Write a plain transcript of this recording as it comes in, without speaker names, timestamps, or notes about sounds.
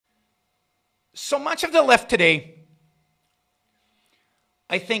So much of the left today,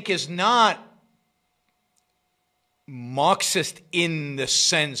 I think, is not Marxist in the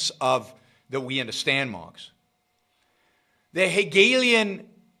sense of that we understand Marx. They're Hegelian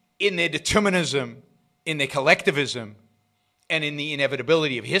in their determinism, in their collectivism, and in the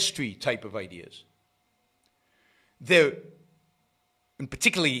inevitability of history type of ideas. They're, and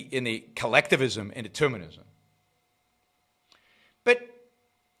particularly in the collectivism and determinism. But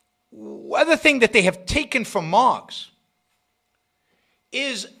other thing that they have taken from Marx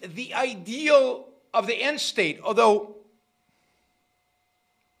is the ideal of the end state, although,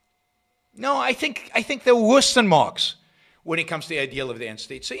 no, I think they're worse than Marx when it comes to the ideal of the end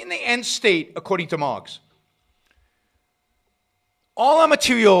state. So in the end state, according to Marx, all our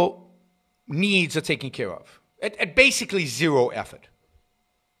material needs are taken care of at basically zero effort.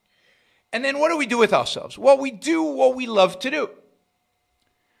 And then what do we do with ourselves? Well, we do what we love to do.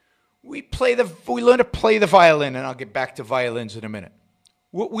 We learn to play the violin, and I'll get back to violins in a minute.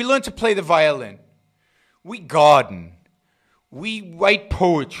 We learn to play the violin. We garden. We write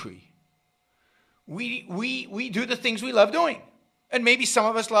poetry. We do the things we love doing. And maybe some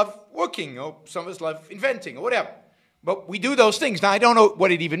of us love working, or some of us love inventing, or whatever. But we do those things. Now, I don't know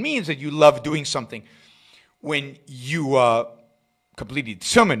what it even means that you love doing something when you are completely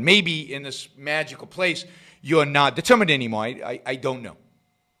determined. Maybe in this magical place, you're not determined anymore. I don't know.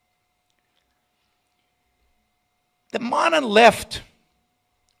 The modern left,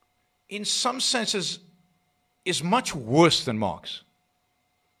 in some senses, is much worse than Marx.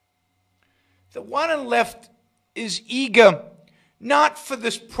 The modern left is eager not for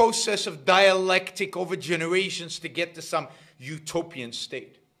this process of dialectic over generations to get to some utopian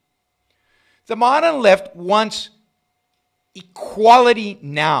state. The modern left wants equality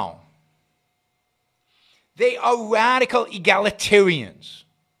now. They are radical egalitarians.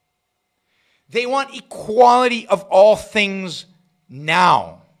 They want equality of all things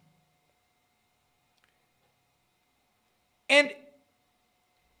now. And,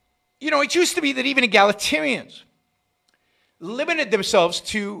 it used to be that even egalitarians limited themselves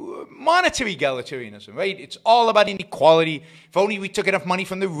to monetary egalitarianism, right? It's all about inequality. If only we took enough money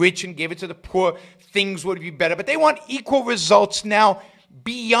from the rich and gave it to the poor, things would be better. But they want equal results now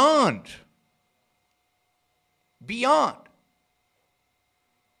beyond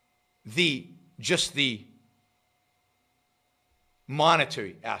just the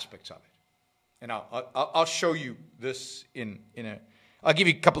monetary aspects of it. And I'll show you this I'll give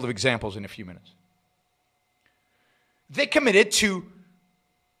you a couple of examples in a few minutes. They're committed to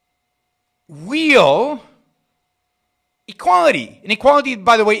real equality. And equality,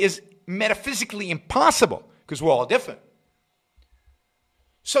 by the way, is metaphysically impossible because we're all different.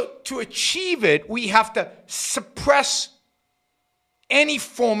 So to achieve it, we have to suppress any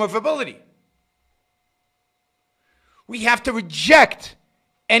form of ability. We have to reject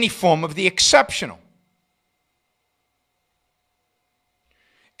any form of the exceptional.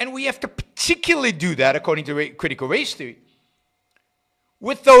 And we have to particularly do that, according to critical race theory,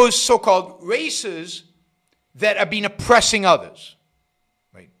 with those so-called races that have been oppressing others.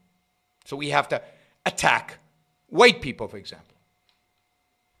 Right? So we have to attack white people, for example,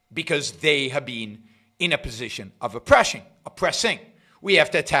 because they have been in a position of oppressing. We have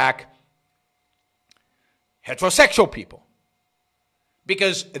to attack heterosexual people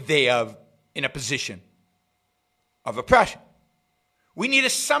because they are in a position of oppression. We need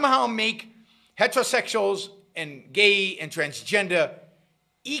to somehow make heterosexuals and gay and transgender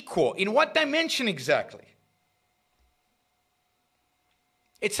equal. In what dimension exactly?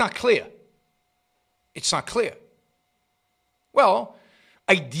 It's not clear. It's not clear. Well,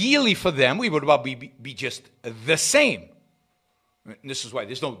 ideally for them, we would probably be just the same. And this is why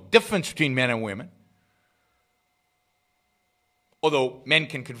there's no difference between men and women. Although men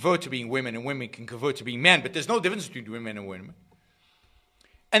can convert to being women and women can convert to being men, but there's no difference between women and women.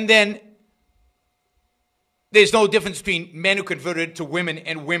 And then there's no difference between men who converted to women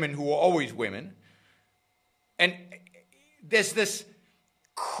and women who were always women. And there's this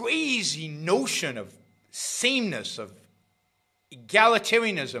crazy notion of sameness, of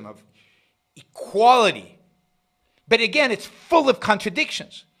egalitarianism, of equality. But again, it's full of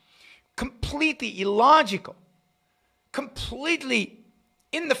contradictions, completely illogical, completely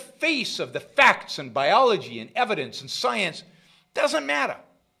in the face of the facts and biology and evidence and science. Doesn't matter.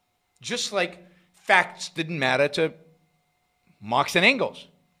 Just like facts didn't matter to Marx and Engels.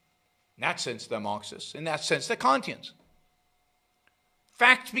 In that sense, they're Marxists. In that sense, they're Kantians.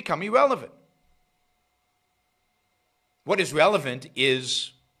 Facts become irrelevant. What is relevant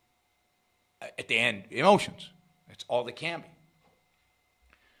is, at the end, emotions. That's all they can be.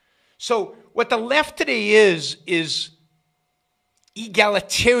 So what the left today is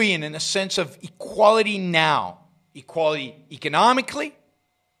egalitarian in the sense of equality now. Equality economically,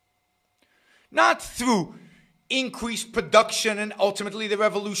 not through increased production and ultimately the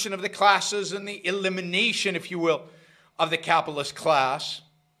revolution of the classes and the elimination, if you will, of the capitalist class.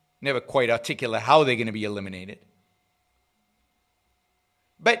 Never quite articulate how they're going to be eliminated.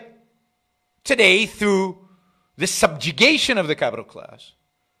 But today, through the subjugation of the capital class,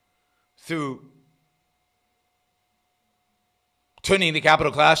 through turning the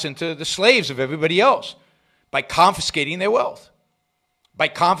capital class into the slaves of everybody else, by confiscating their wealth, by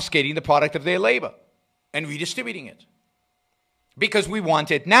confiscating the product of their labor and redistributing it. Because we want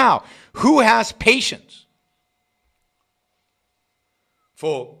it now. Who has patience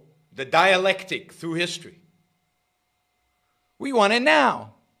for the dialectic through history? We want it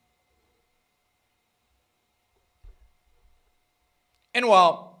now. And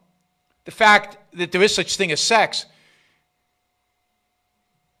while the fact that there is such thing as sex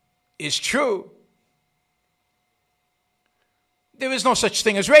is true, there is no such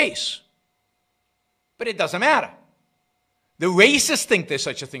thing as race. But it doesn't matter. The racists think there's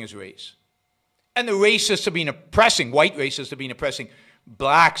such a thing as race. And the racists have been oppressing, white racists have been oppressing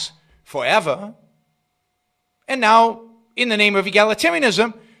blacks forever. And now, in the name of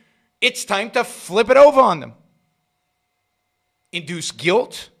egalitarianism, it's time to flip it over on them. Induce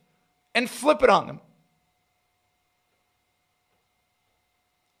guilt and flip it on them.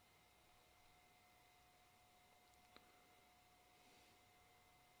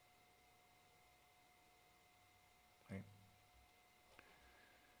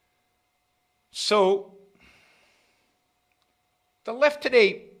 So, the left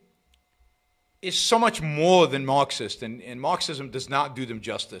today is so much more than Marxist, and Marxism does not do them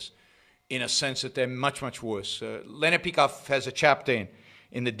justice in a sense that they're much, much worse. Leonard Peikoff has a chapter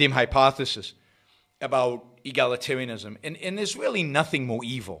in the dim hypothesis about egalitarianism, and there's really nothing more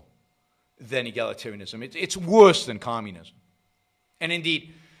evil than egalitarianism. It's worse than communism. And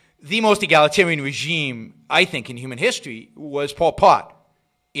indeed, the most egalitarian regime, I think, in human history was Pol Pot.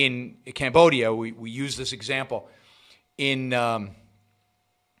 In Cambodia, we use this example. We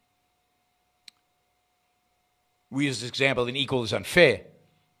use this example in Equal is Unfair.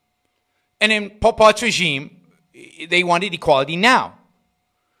 And in Pol Pot's regime, they wanted equality now,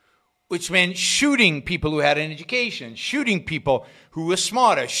 which meant shooting people who had an education, shooting people who were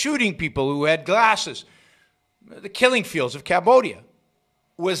smarter, shooting people who had glasses. The killing fields of Cambodia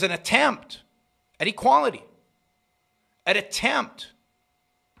was an attempt at equality, an attempt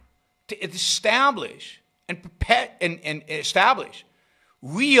to establish and establish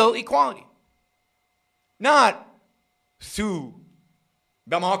real equality. Not through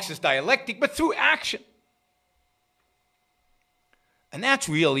the Marxist dialectic, but through action. And that's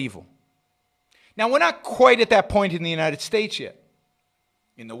real evil. Now, we're not quite at that point in the United States yet.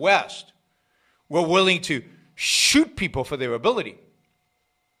 In the West, we're willing to shoot people for their ability.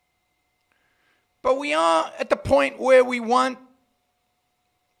 But we are at the point where we want,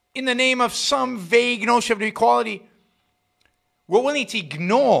 in the name of some vague notion of equality, we're willing to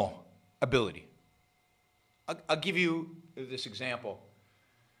ignore ability. I'll give you this example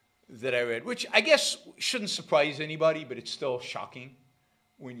that I read, which I guess shouldn't surprise anybody, but it's still shocking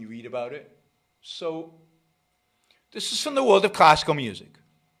when you read about it. So, this is from the world of classical music,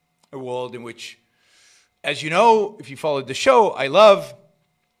 a world in which, as you know, if you followed the show, I love.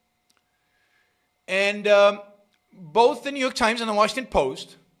 And both the New York Times and the Washington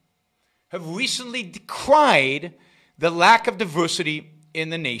Post have recently decried the lack of diversity in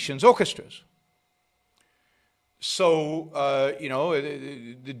the nation's orchestras. So, you know,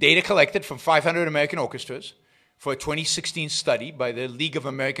 the data collected from 500 American orchestras for a 2016 study by the League of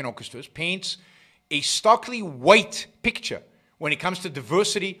American Orchestras paints a starkly white picture when it comes to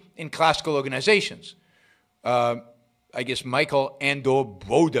diversity in classical organizations. I guess Michael Andor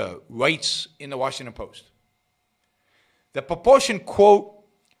Broder writes in the Washington Post, the proportion, quote,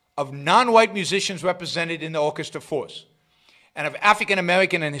 of non-white musicians represented in the orchestra force, and of African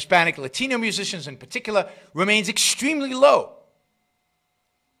American and Hispanic Latino musicians in particular, remains extremely low.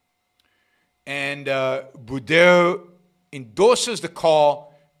 And Broder endorses the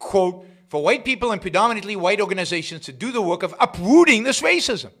call, quote, for white people and predominantly white organizations to do the work of uprooting this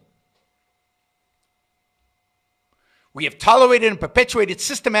racism. We have tolerated and perpetuated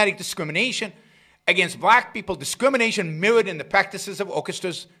systematic discrimination against black people, discrimination mirrored in the practices of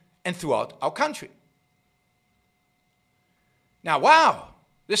orchestras and throughout our country. Now, wow,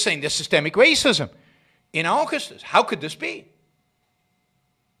 they're saying there's systemic racism in our orchestras. How could this be?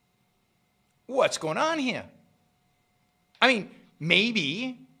 What's going on here? I mean,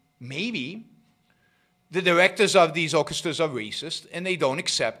 maybe maybe the directors of these orchestras are racist and they don't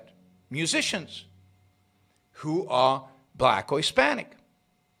accept musicians who are black or Hispanic.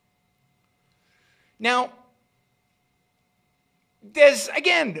 Now, there's,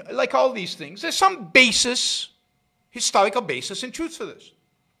 again, like all these things, there's some basis, historical basis in truth for this.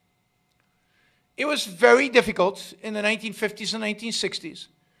 It was very difficult in the 1950s and 1960s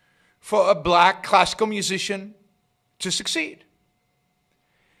for a black classical musician to succeed.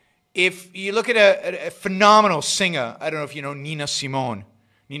 If you look at a phenomenal singer, I don't know if you know Nina Simone.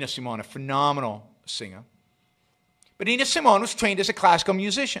 Nina Simone, a phenomenal singer. But Nina Simone was trained as a classical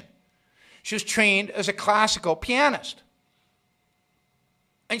musician. She was trained as a classical pianist.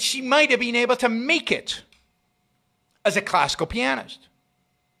 And she might have been able to make it as a classical pianist.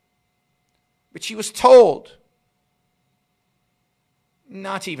 But she was told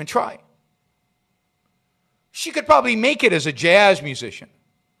not to even try. She could probably make it as a jazz musician,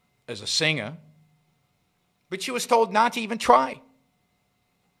 as a singer, but she was told not to even try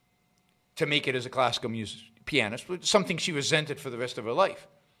to make it as a classical pianist, something she resented for the rest of her life.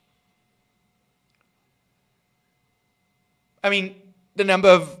 I mean, the number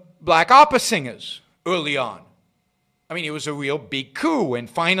of black opera singers early on. I mean, it was a real big coup when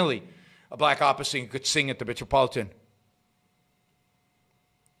finally a black opera singer could sing at the Metropolitan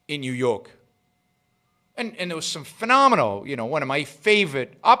in New York. And there was some phenomenal, one of my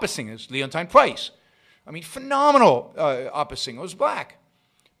favorite opera singers, Leontine Price. I mean, phenomenal opera singer, was black.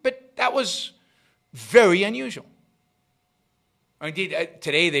 But that was very unusual. Indeed,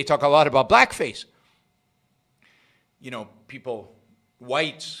 today they talk a lot about blackface. People,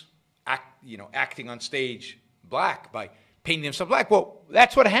 whites, acting on stage black by painting themselves black. Well,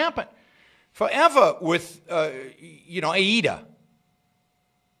 that's what happened forever with, Aida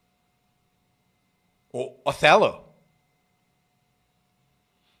or Othello.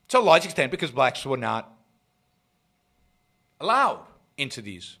 To a large extent because blacks were not allowed into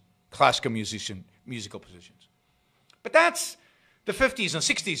these classical musical positions. But that's the 50s and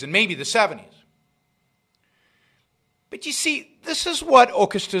 60s and maybe the 70s. But you see, this is what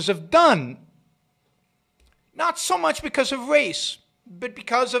orchestras have done. Not so much because of race, but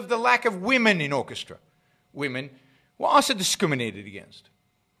because of the lack of women in orchestra. Women were also discriminated against.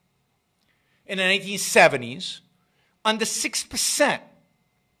 In the 1970s, under 6%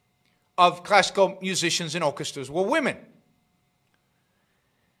 of classical musicians in orchestras were women.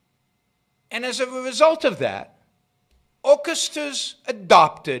 And as a result of that, orchestras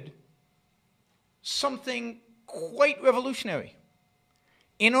adopted something quite revolutionary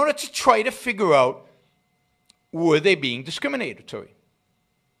in order to try to figure out, were they being discriminatory?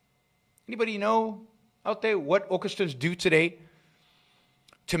 Anybody know out there what orchestras do today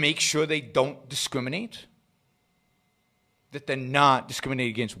to make sure they don't discriminate? That they're not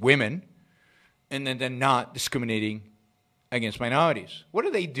discriminating against women, and then they're not discriminating against minorities. What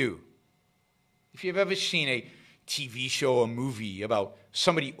do they do? If you've ever seen a TV show or movie about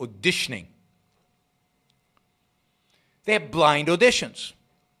somebody auditioning, they have blind auditions.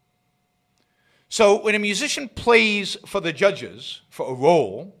 So when a musician plays for the judges for a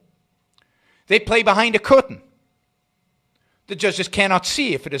role, they play behind a curtain. The judges cannot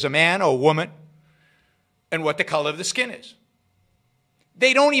see if it is a man or a woman and what the color of the skin is.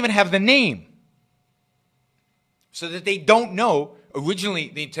 They don't even have the name, so that they don't know.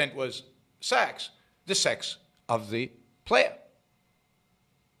 Originally, the intent was the sex of the player.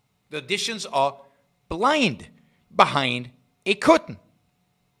 The auditions are blind behind a curtain.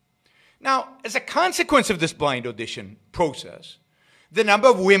 Now, as a consequence of this blind audition process, the number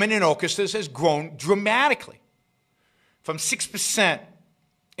of women in orchestras has grown dramatically, from 6%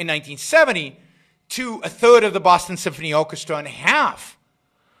 in 1970 to a third of the Boston Symphony Orchestra and half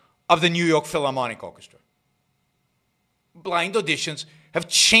of the New York Philharmonic Orchestra. Blind auditions have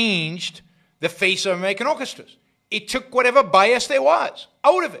changed the face of American orchestras. It took whatever bias there was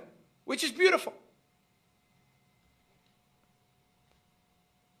out of it, which is beautiful.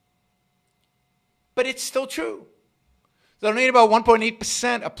 But it's still true that only about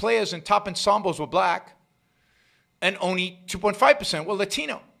 1.8% of players in top ensembles were black, and only 2.5% were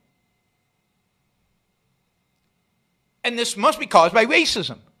Latino. And this must be caused by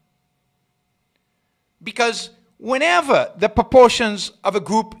racism. Because whenever the proportions of a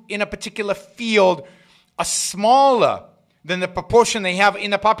group in a particular field are smaller than the proportion they have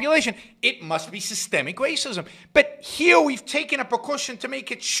in the population, it must be systemic racism. But here we've taken a precaution to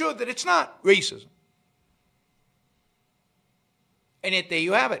make it sure that it's not racism. And yet there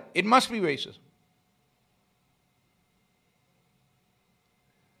you have it. It must be racism.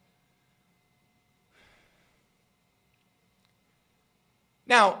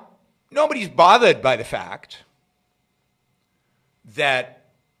 Now, nobody's bothered by the fact that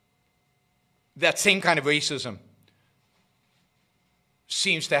that same kind of racism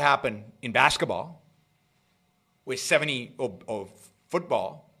seems to happen in basketball, where or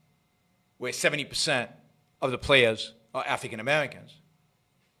football, where 70% of the players are African Americans.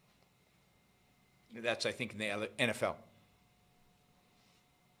 That's, I think, in the NFL.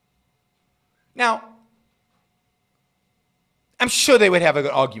 Now, I'm sure they would have a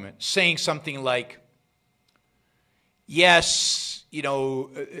good argument saying something like, yes, you know,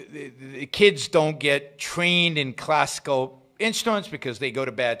 the kids don't get trained in classical instruments because they go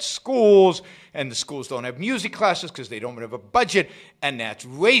to bad schools, and the schools don't have music classes because they don't have a budget, and that's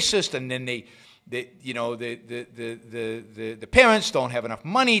racist. And then the parents don't have enough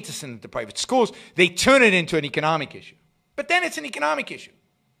money to send them to private schools. They turn it into an economic issue. But then it's an economic issue.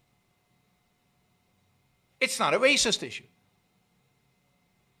 It's not a racist issue.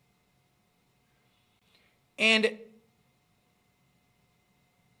 And,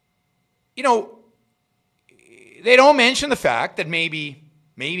 you know, they don't mention the fact that maybe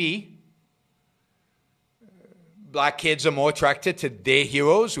black kids are more attracted to their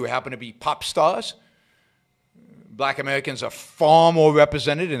heroes who happen to be pop stars. Black Americans are far more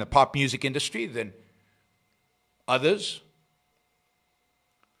represented in the pop music industry than others.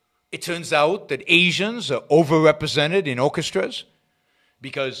 It turns out that Asians are overrepresented in orchestras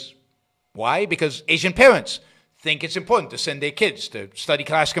because, why? Because Asian parents think it's important to send their kids to study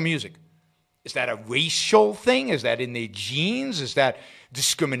classical music. Is that a racial thing? Is that in their genes? Is that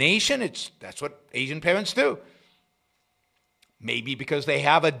discrimination? That's what Asian parents do. Maybe because they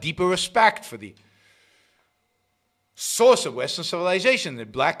have a deeper respect for the source of Western civilization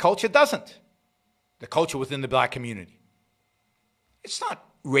that black culture doesn't. The culture within the black community. It's not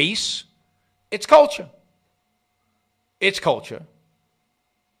race, it's culture. It's culture.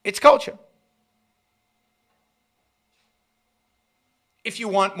 It's culture. If you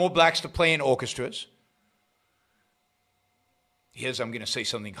want more blacks to play in orchestras, I'm going to say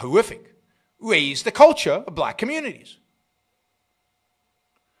something horrific. Raise the culture of black communities.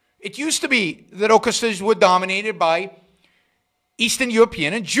 It used to be that orchestras were dominated by Eastern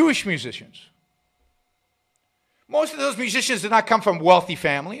European and Jewish musicians. Most of those musicians did not come from wealthy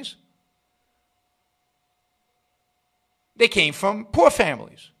families. They came from poor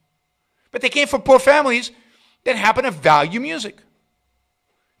families. But they came from poor families that happened to value music.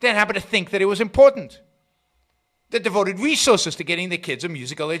 That happened to think that it was important. That devoted resources to getting their kids a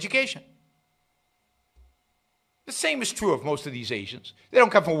musical education. The same is true of most of these Asians. They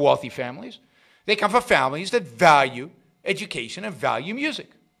don't come from wealthy families. They come from families that value education and value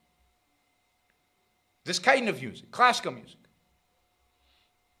music. This kind of music, classical music.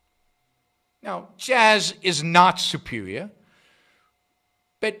 Now, jazz is not superior,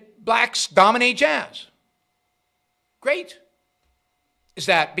 but blacks dominate jazz. Great. Is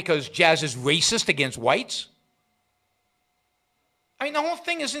that because jazz is racist against whites? I mean, the whole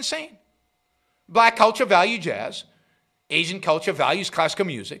thing is insane. Black culture values jazz. Asian culture values classical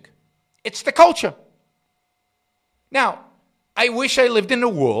music. It's the culture. Now, I wish I lived in a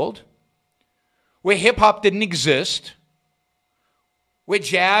world where hip-hop didn't exist, where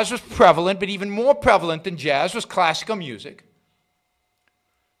jazz was prevalent, but even more prevalent than jazz was classical music,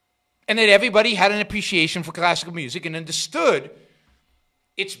 and that everybody had an appreciation for classical music and understood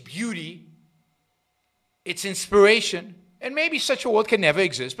its beauty, its inspiration. And maybe such a world can never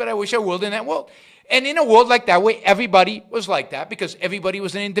exist, but I wish I were in that world. And in a world like that, where everybody was like that, because everybody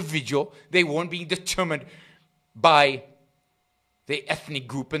was an individual, they weren't being determined by their ethnic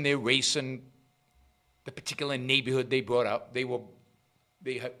group and their race and the particular neighborhood they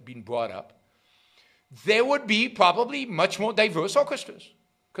had been brought up, there would be probably much more diverse orchestras.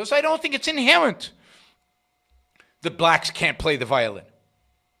 Because I don't think it's inherent that blacks can't play the violin.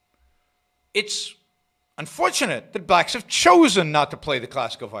 It's unfortunate that blacks have chosen not to play the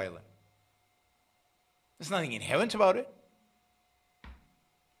classical violin. There's nothing inherent about it.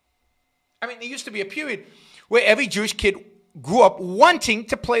 I mean, there used to be a period where every Jewish kid grew up wanting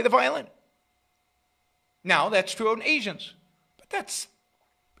to play the violin. Now, that's true of Asians. But that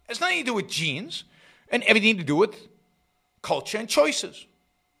has nothing to do with genes and everything to do with culture and choices.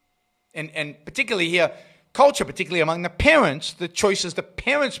 And particularly here, culture, particularly among the parents, the choices the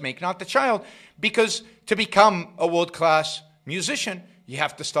parents make, not the child. Because to become a world-class musician, you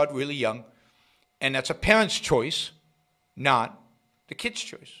have to start really young. And that's a parent's choice, not the kid's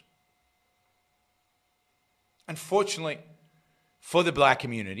choice. Unfortunately, for the black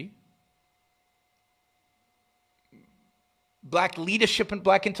community, black leadership and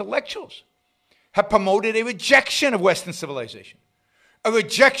black intellectuals have promoted a rejection of Western civilization, A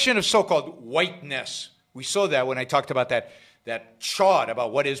rejection of so-called whiteness. We saw that when I talked about that chart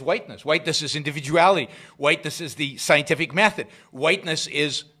about what is whiteness. Whiteness is individuality. Whiteness is the scientific method. Whiteness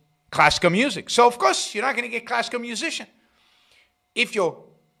is classical music. So, of course, you're not going to get classical musician if you're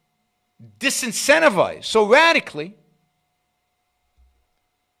disincentivized so radically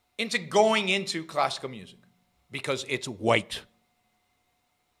into going into classical music because it's white.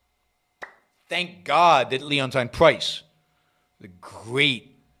 Thank God that Leontyne Price, the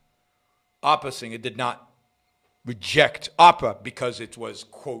great opera singer, did not reject opera because it was,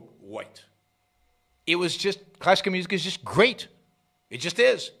 quote, white. It was just, classical music is just great. It just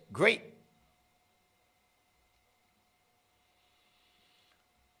is great.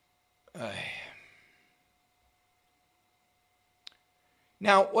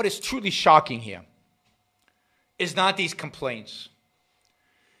 Now, what is truly shocking here is not these complaints,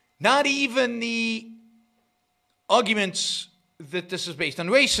 not even the arguments that this is based on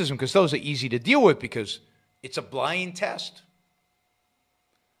racism, because those are easy to deal with because it's a blind test.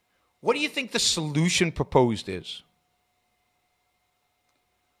 What do you think the solution proposed is?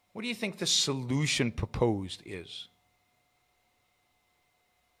 What do you think the solution proposed is?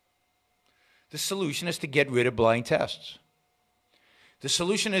 The solution is to get rid of blind tests. The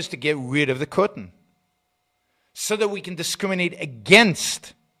solution is to get rid of the curtain so that we can discriminate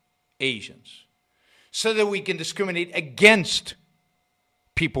against Asians, so that we can discriminate against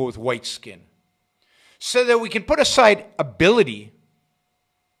people with white skin, so that we can put aside ability,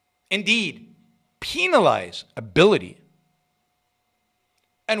 indeed, penalize ability,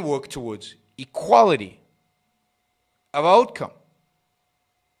 and work towards equality of outcome.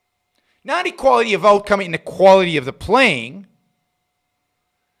 Not equality of outcome in the quality of the playing,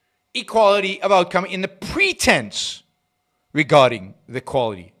 equality of outcome in the pretense regarding the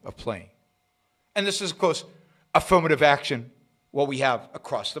quality of playing. And this is, of course, affirmative action, what we have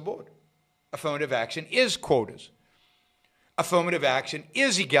across the board. Affirmative action is quotas. Affirmative action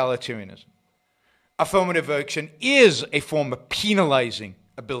is egalitarianism. Affirmative action is a form of penalizing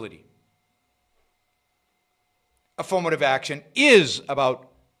ability. Affirmative action is about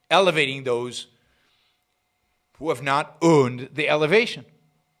elevating those who have not earned the elevation.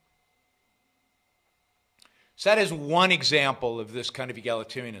 So that is one example of this kind of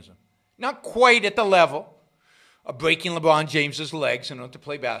egalitarianism. Not quite at the level of breaking LeBron James's legs in order to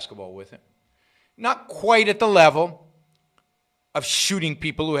play basketball with him. Not quite at the level of shooting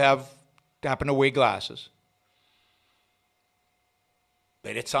people who happen to wear glasses.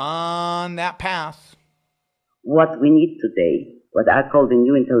 But it's on that path. What we need today, what I call the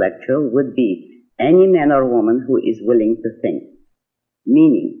new intellectual, would be any man or woman who is willing to think.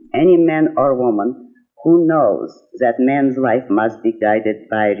 Meaning, any man or woman who knows that man's life must be guided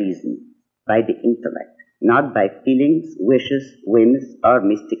by reason, by the intellect, not by feelings, wishes, whims, or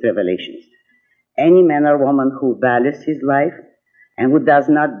mystic revelations. Any man or woman who values his life and who does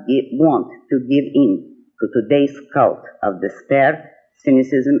not want to give in to today's cult of despair,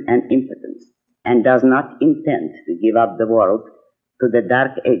 cynicism, and impotence, and does not intend to give up the world to the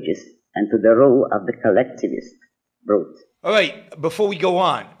dark ages and to the rule of the collectivist brute. All right, before we go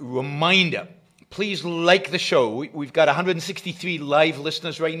on, reminder, please like the show. We've got 163 live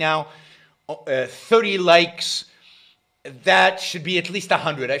listeners right now, 30 likes. That should be at least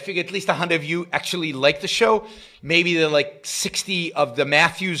 100. I figure at least 100 of you actually like the show. Maybe there are like 60 of the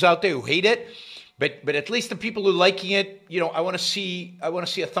Matthews out there who hate it. But at least the people who are liking it, you know, I want to see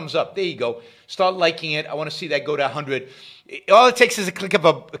a thumbs up. There you go. Start liking it. I want to see that go to 100. All it takes is a click of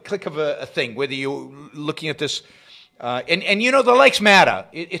a thing, whether you're looking at this. And you know, the likes matter.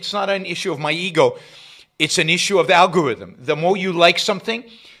 It's not an issue of my ego. It's an issue of the algorithm. The more you like something,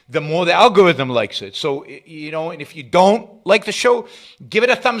 the more the algorithm likes it. So, you know, and if you don't like the show, give it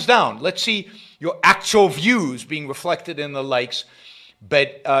a thumbs down. Let's see your actual views being reflected in the likes.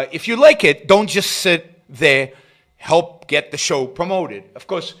 But if you like it, don't just sit there. Help get the show promoted. Of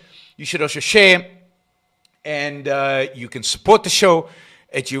course, you should also share. And you can support the show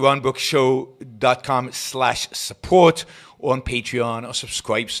at yaronbrookshow.com/support, or on Patreon or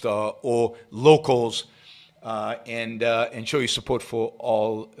Subscribestar or Locals, and show your support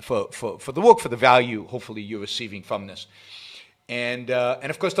for the work, for the value hopefully you're receiving from this. And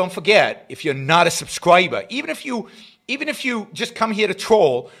of course, don't forget, if you're not a subscriber, even if you just come here to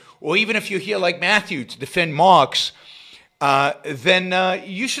troll, or even if you're here like Matthew to defend Marx, then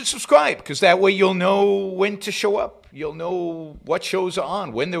you should subscribe, because that way you'll know when to show up. You'll know what shows are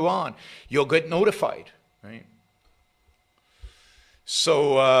on, when they're on. You'll get notified, right?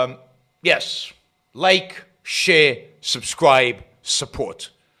 So, yes, like, share, subscribe,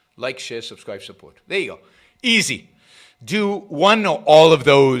 support. Like, share, subscribe, support. There you go. Easy. Do one or all of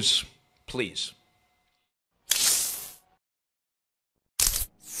those, please.